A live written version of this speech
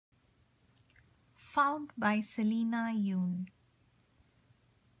Found by Salina Yoon.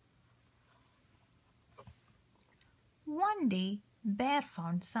 One day, Bear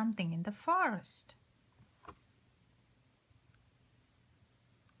found something in the forest.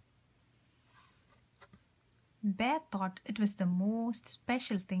 Bear thought it was the most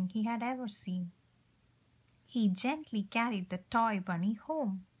special thing he had ever seen. He gently carried the toy bunny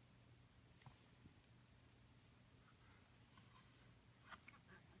home.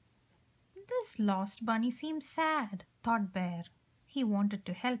 This lost bunny seems sad, thought Bear. He wanted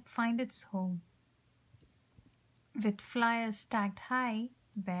to help find its home. With flyers stacked high,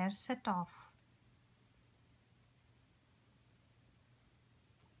 Bear set off.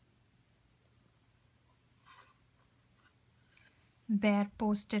 Bear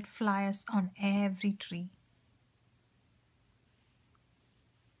posted flyers on every tree.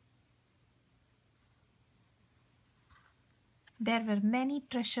 There were many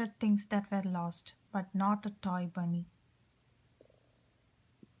treasured things that were lost, but not a toy bunny.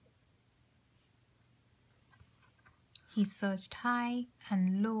 He searched high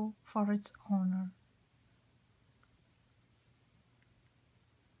and low for its owner.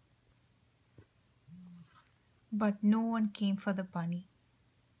 But no one came for the bunny.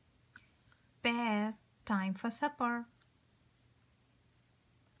 Bear, time for supper.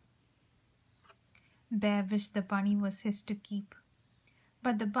 Bear wished the bunny was his to keep.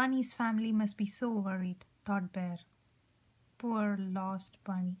 But the bunny's family must be so worried, thought Bear. Poor lost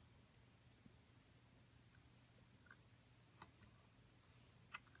bunny.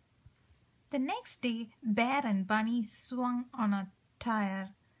 The next day, Bear and Bunny swung on a tire,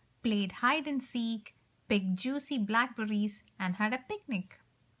 played hide and seek, picked juicy blackberries, and had a picnic.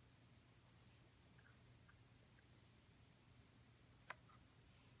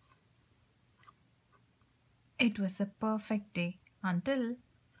 It was a perfect day until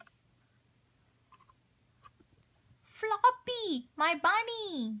 "Floppy, my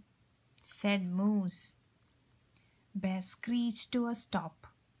bunny!" said Moose. Bear screeched to a stop.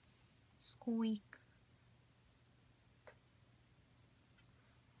 Squeak.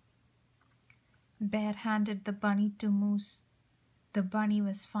 Bear handed the bunny to Moose. The bunny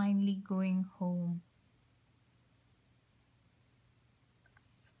was finally going home.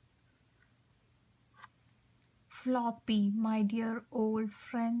 Floppy, my dear old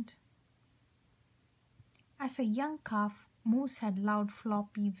friend. As a young calf, Moose had loved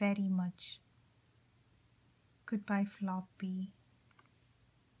Floppy very much. Goodbye, Floppy.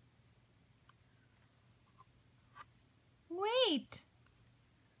 Wait!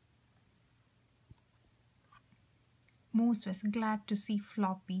 Moose was glad to see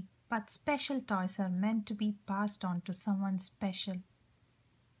Floppy, but special toys are meant to be passed on to someone special.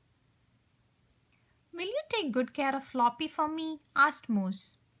 Will you take good care of Floppy for me? Asked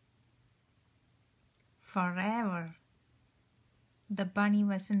Moose. Forever. The bunny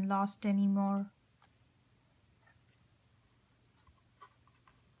wasn't lost anymore.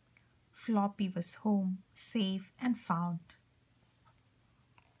 Floppy was home, safe and found.